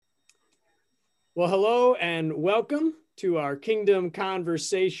Well, hello and welcome to our Kingdom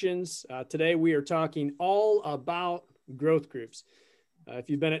Conversations. Today we are talking all about growth groups. If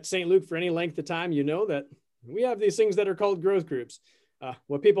you've been at St. Luke for any length of time, you know that we have these things that are called growth groups.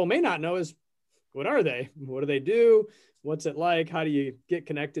 What people may not know is what are they? What do they do? What's it like? How do you get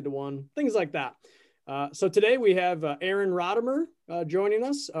connected to one? Things like that. So today we have Aaron Rodimer joining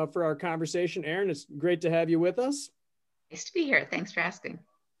us for our conversation. Aaron, it's great to have you with us. Nice to be here. Thanks for asking.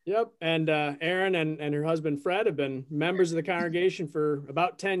 Yep. And Erin and her husband Fred have been members of the congregation for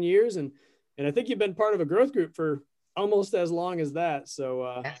about 10 years. And I think you've been part of a growth group for almost as long as that.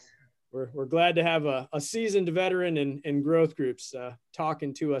 So Yes. we're glad to have a seasoned veteran in growth groups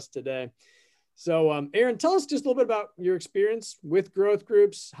talking to us today. So Aaron, tell us just a little bit about your experience with growth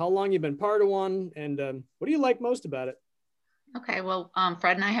groups, how long you've been part of one, and what do you like most about it? Okay. Well,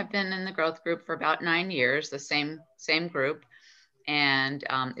 Fred and I have been in the growth group for about 9 years, the same group, and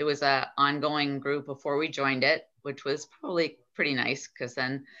it was a ongoing group before we joined it, which was probably pretty nice because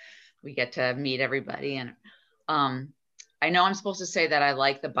then we get to meet everybody. And um, I know I'm supposed to say that I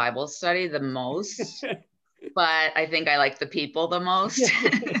like the Bible study the most, but I think I like the people the most.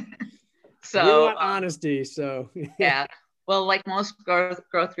 We So want honesty. So yeah. yeah. Well, like most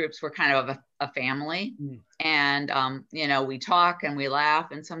growth groups, we're kind of a family. And, we talk and we laugh,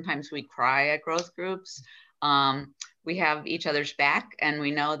 and sometimes we cry at growth groups. We have each other's back, and we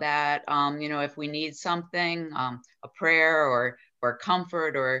know that, if we need something, a prayer or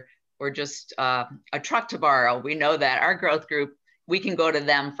comfort or just a truck to borrow, we know that our growth group, we can go to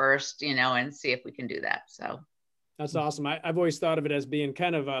them first, and see if we can do that. So That's awesome. I've always thought of it as being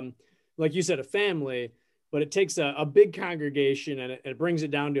kind of, like you said, a family, but it takes a big congregation and it brings it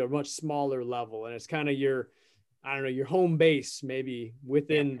down to a much smaller level. And it's kind of your, I don't know, your home base maybe yeah,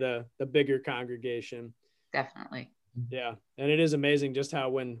 within the bigger congregation. definitely. Yeah. And it is amazing just how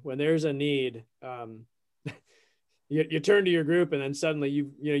when there's a need, you turn to your group and then suddenly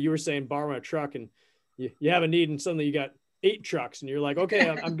you were saying borrow a truck and you have a need and suddenly you got 8 trucks and you're like, okay,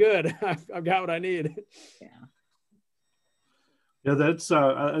 I'm good. I've got what I need. Yeah. Yeah, that's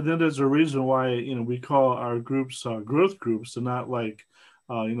I think there's a reason why we call our groups growth groups and not like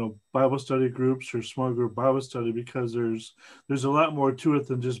Bible study groups or small group Bible study, because there's a lot more to it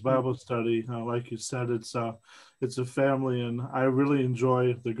than just Bible study. Like you said, it's a family, and I really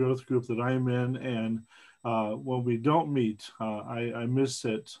enjoy the growth group that I'm in. And when we don't meet, I miss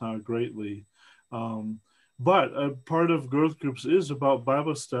it greatly. Um, but a part of growth groups is about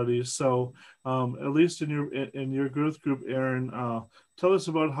Bible study. So at least in your growth group, Aaron, tell us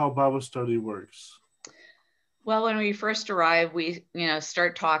about how Bible study works. Well, when we first arrive, we,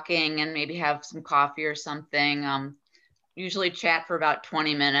 start talking and maybe have some coffee or something. Usually chat for about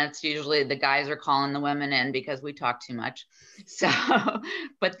 20 minutes. Usually the guys are calling the women in because we talk too much. So,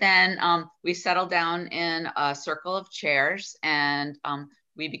 but then we settle down in a circle of chairs and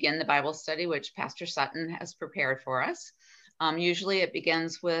we begin the Bible study, which Pastor Sutton has prepared for us. Usually it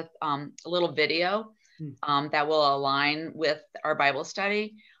begins with a little video that will align with our Bible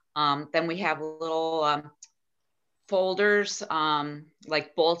study. Then we have little folders,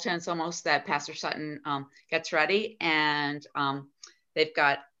 like bulletins almost, that Pastor Sutton gets ready. And they've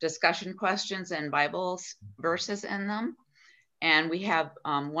got discussion questions and Bible verses in them. And we have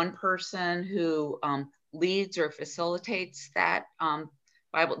one person who leads or facilitates that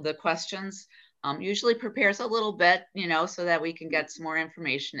the questions. Usually prepares a little bit, so that we can get some more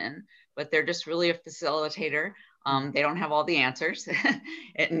information in, but they're just really a facilitator. They don't have all the answers,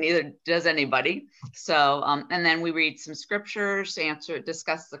 and neither does anybody. So, and then we read some scriptures,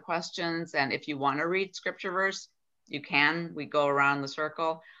 discuss the questions. And if you want to read scripture verse, you can. We go around the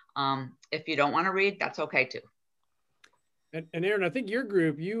circle. If you don't want to read, that's okay too. And Aaron, I think your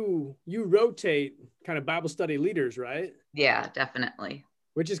group, you rotate kind of Bible study leaders, right? Yeah, definitely.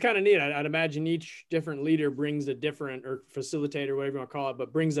 Which is kind of neat. I'd imagine each different leader brings a different, or facilitator, whatever you want to call it,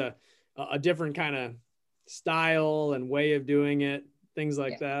 but brings a different kind of style and way of doing it, things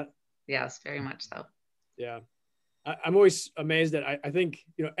like Yeah. that. Yes, very much so. Yeah. I'm always amazed that I think,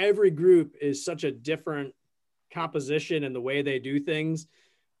 every group is such a different composition and the way they do things.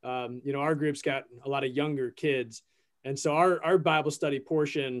 Our group's got a lot of younger kids. And so our Bible study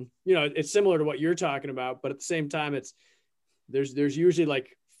portion, it's similar to what you're talking about, but at the same time, there's usually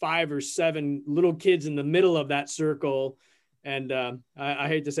like 5 or 7 little kids in the middle of that circle. And I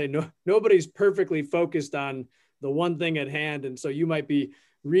hate to say, nobody's perfectly focused on the one thing at hand. And so you might be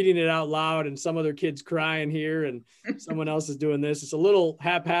reading it out loud and some other kid's crying here and someone else is doing this. It's a little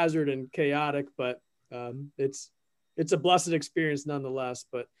haphazard and chaotic, but it's a blessed experience nonetheless.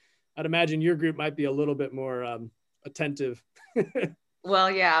 But I'd imagine your group might be a little bit more attentive.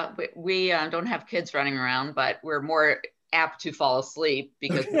 Well, yeah, we don't have kids running around, but we're more apt to fall asleep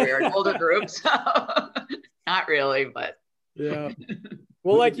because we're an older group. So not really, but Yeah.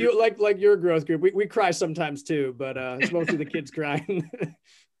 Well, like you, like your growth group, we cry sometimes too, but it's mostly the kids crying.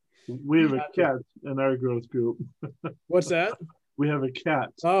 We have a cat in our growth group. What's that? We have a cat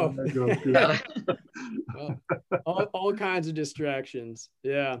Oh, in our growth group. all kinds of distractions.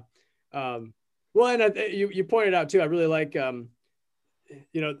 Yeah. Well, and you pointed out too, I really like,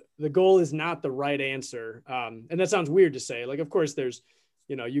 the goal is not the right answer. And that sounds weird to say. Like, of course, there's,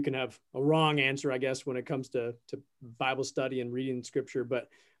 you can have a wrong answer, I guess, when it comes to Bible study and reading scripture. But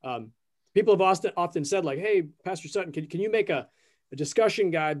people have often said, like, hey, Pastor Sutton, can you make a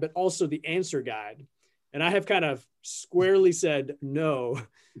discussion guide, but also the answer guide? And I have kind of squarely said no.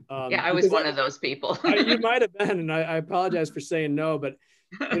 Yeah, I was one of those people. You might have been, and I apologize for saying no, but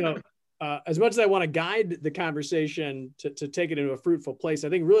as much as I want to guide the conversation to take it into a fruitful place, I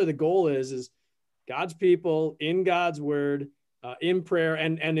think really the goal is God's people in God's word, in prayer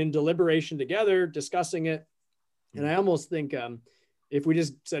and in deliberation together, discussing it. And I almost think if we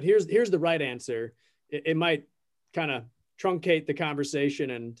just said, here's the right answer, it might kind of truncate the conversation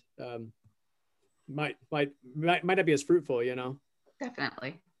and might not be as fruitful,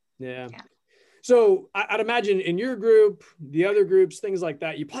 Definitely. Yeah. So I'd imagine in your group, the other groups, things like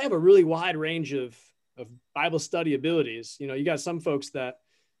that, you probably have a really wide range of Bible study abilities. You got some folks that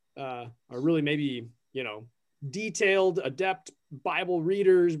are really maybe, detailed, adept Bible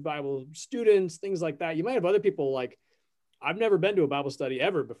readers, Bible students, things like that. You might have other people like, I've never been to a Bible study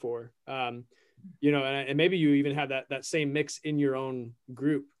ever before. And maybe you even have that same mix in your own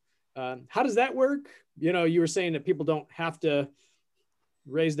group. How does that work? You were saying that people don't have to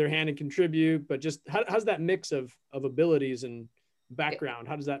raise their hand and contribute, but just how's that mix of abilities and background?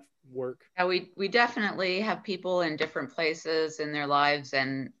 How does that work? Yeah, we definitely have people in different places in their lives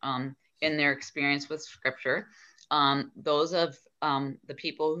and in their experience with scripture. Those of the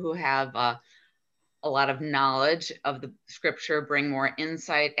people who have a lot of knowledge of the scripture bring more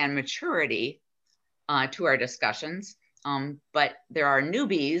insight and maturity to our discussions. But there are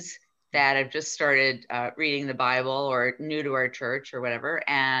newbies that have just started reading the Bible or new to our church or whatever.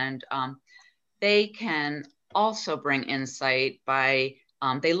 And they can also bring insight by,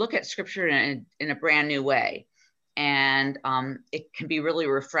 they look at scripture in a brand new way. And it can be really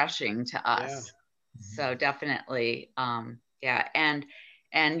refreshing to us. Yeah. So definitely, yeah.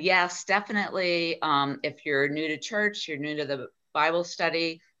 And yes, definitely, if you're new to church, you're new to the Bible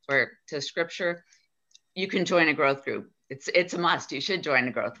study or to scripture, you can join a growth group. It's a must. You should join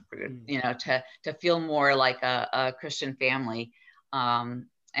a growth group, to feel more like a Christian family.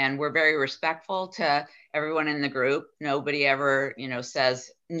 And we're very respectful to everyone in the group. Nobody ever, says,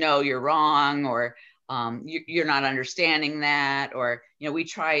 no, you're wrong, or you're not understanding that. Or, we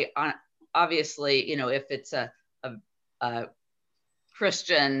try on, obviously, if it's a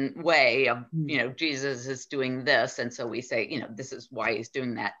Christian way of, Jesus is doing this. And so we say, this is why he's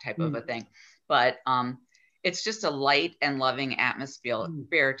doing that type of a thing. But it's just a light and loving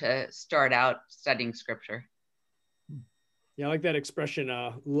atmosphere to start out studying scripture. Yeah, I like that expression,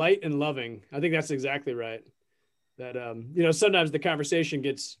 light and loving. I think that's exactly right. That, sometimes the conversation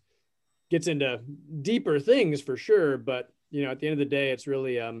gets into deeper things for sure. But, at the end of the day, it's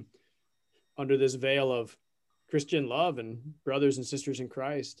really under this veil of Christian love and brothers and sisters in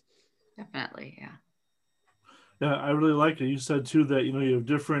Christ. Definitely, yeah. Yeah, I really like it. You said too that, you have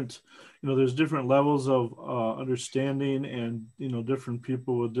different, there's different levels of understanding and, different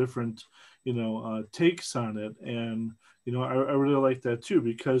people with different, takes on it. And, I really like that too,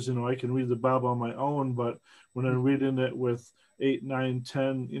 because, I can read the Bible on my own, but when I'm reading it with 8, 9,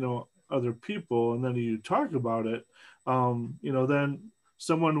 10, other people, and then you talk about it, then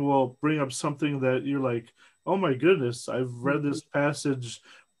someone will bring up something that you're like, oh my goodness, I've read this passage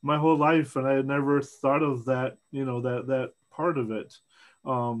my whole life, and I had never thought of that, that part of it.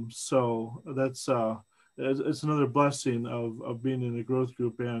 So that's it's another blessing of being in a growth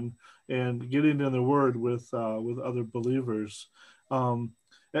group and getting in the Word with other believers. And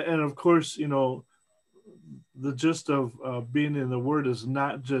of course, the gist of being in the Word is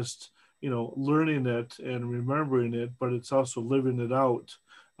not just learning it and remembering it, but it's also living it out.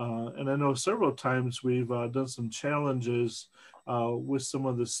 And I know several times we've done some challenges with some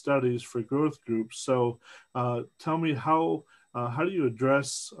of the studies for growth groups. So tell me how do you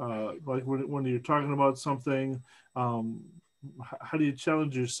address, like when you're talking about something, how do you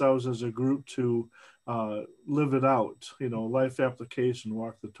challenge yourselves as a group to live it out, life application,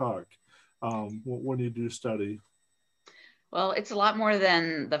 walk the talk when you do study? Well, it's a lot more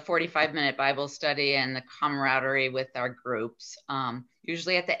than the 45-minute Bible study and the camaraderie with our groups.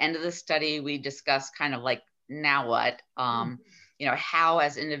 Usually at the end of the study, we discuss kind of like, now what? How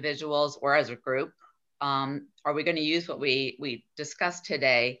as individuals or as a group, are we going to use what we discussed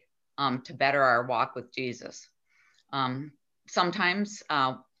today to better our walk with Jesus? Sometimes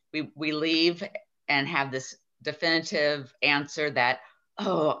we leave and have this definitive answer that,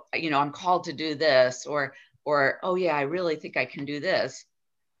 oh, I'm called to do this, or, oh yeah, I really think I can do this.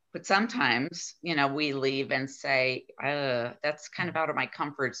 But sometimes, we leave and say, that's kind of out of my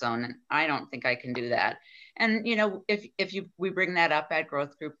comfort zone, and I don't think I can do that. And, if we bring that up at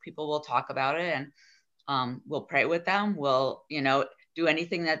growth group, people will talk about it, and we'll pray with them. We'll, do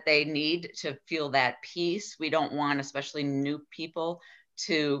anything that they need to feel that peace. We don't want, especially new people,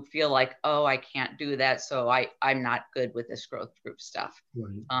 to feel like, oh, I can't do that, so I'm not good with this growth group stuff.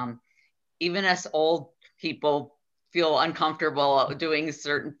 Right. Even us old people feel uncomfortable doing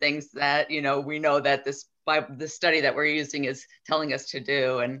certain things that, we know that the study that we're using is telling us to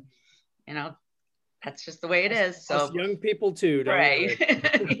do. And, that's just the way it is. So us young people too, don't pray.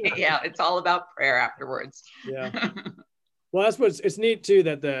 Yeah, it's all about prayer afterwards. Yeah. Well, it's neat too,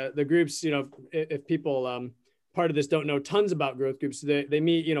 that the groups, if people part of this don't know tons about growth groups, they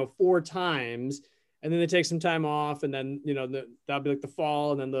meet, 4 times, and then they take some time off, and then, that'll be like the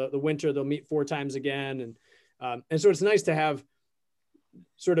fall, and then the winter, they'll meet 4 times again. And so it's nice to have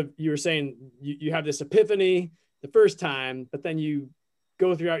sort of, you were saying, you have this epiphany the first time, but then you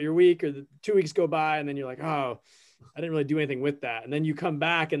go throughout your week, or the 2 weeks go by, and then you're like, oh, I didn't really do anything with that. And then you come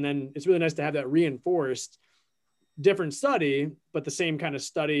back, and then it's really nice to have that reinforced, different study, but the same kind of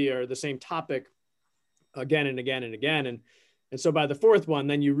study or the same topic again and again and again. And so by the 4th one,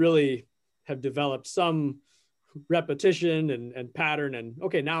 then you really have developed some repetition and pattern. And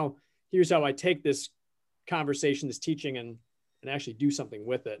okay, now here's how I take this conversation, this teaching, and actually do something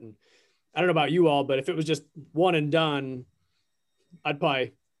with it. And I don't know about you all, but if it was just one and done, I'd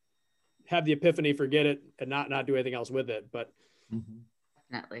probably have the epiphany, forget it, and not do anything else with it. But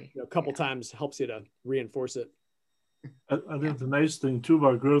definitely, a couple times helps you to reinforce it. I think the nice thing too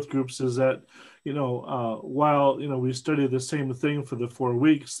about growth groups is that, while, we study the same thing for the 4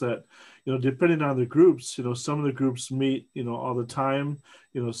 weeks, that, depending on the groups, some of the groups meet, all the time,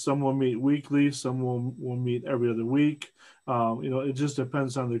 some will meet weekly, some will meet every other week. It just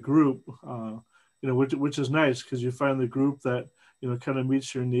depends on the group, which is nice, because you find the group that, kind of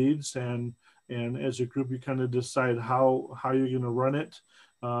meets your needs, and as a group, you kind of decide how you're going to run it.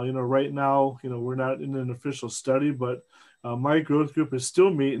 Right now, we're not in an official study, but my growth group is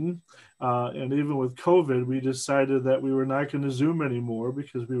still meeting. And even with COVID, we decided that we were not going to Zoom anymore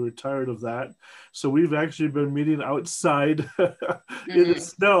because we were tired of that. So we've actually been meeting outside in the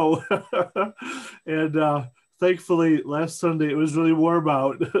snow. And thankfully, last Sunday, it was really warm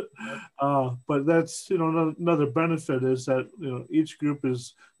out. But that's, another benefit is that, each group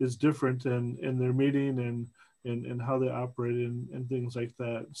is different in their meeting and how they operate and things like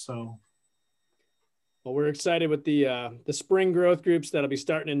that. So, well, we're excited with the spring growth groups that'll be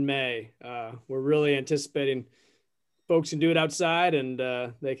starting in May. We're really anticipating folks can do it outside, and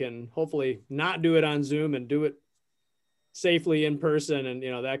they can hopefully not do it on Zoom and do it safely in person, and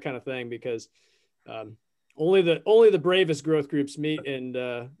that kind of thing, because only the bravest growth groups meet in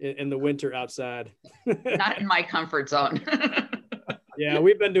the winter outside. Not in my comfort zone. Yeah,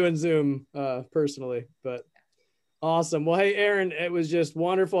 we've been doing Zoom personally, but awesome. Well, hey, Aaron, it was just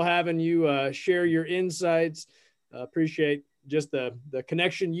wonderful having you share your insights. Appreciate just the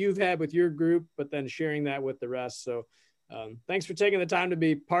connection you've had with your group, but then sharing that with the rest. So thanks for taking the time to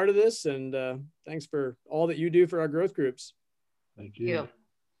be part of this, and thanks for all that you do for our growth groups. Thank you.